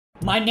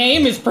My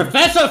name is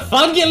Professor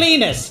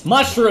Fungulenis,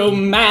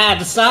 mushroom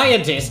mad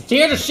scientist,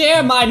 here to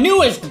share my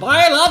newest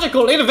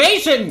biological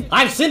innovation.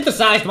 I've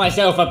synthesized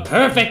myself a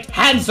perfect,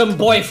 handsome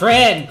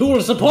boyfriend who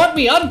will support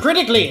me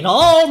uncritically in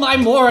all my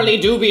morally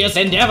dubious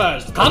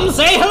endeavors. Come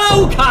say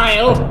hello,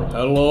 Kyle.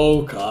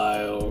 Hello,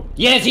 Kyle.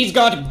 Yes, he's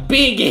got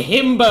big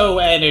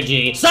himbo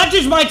energy. Such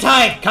is my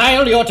type.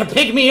 Kyle, you're to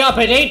pick me up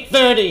at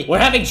 8:30. We're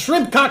having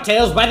shrimp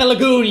cocktails by the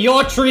lagoon,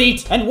 your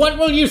treat. And what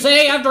will you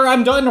say after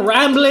I'm done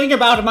rambling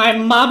about my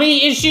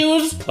mommy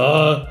issues?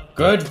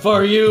 Good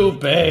for you,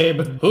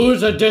 babe.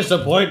 Who's a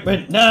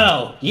disappointment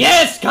now?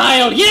 Yes,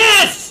 Kyle,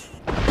 yes!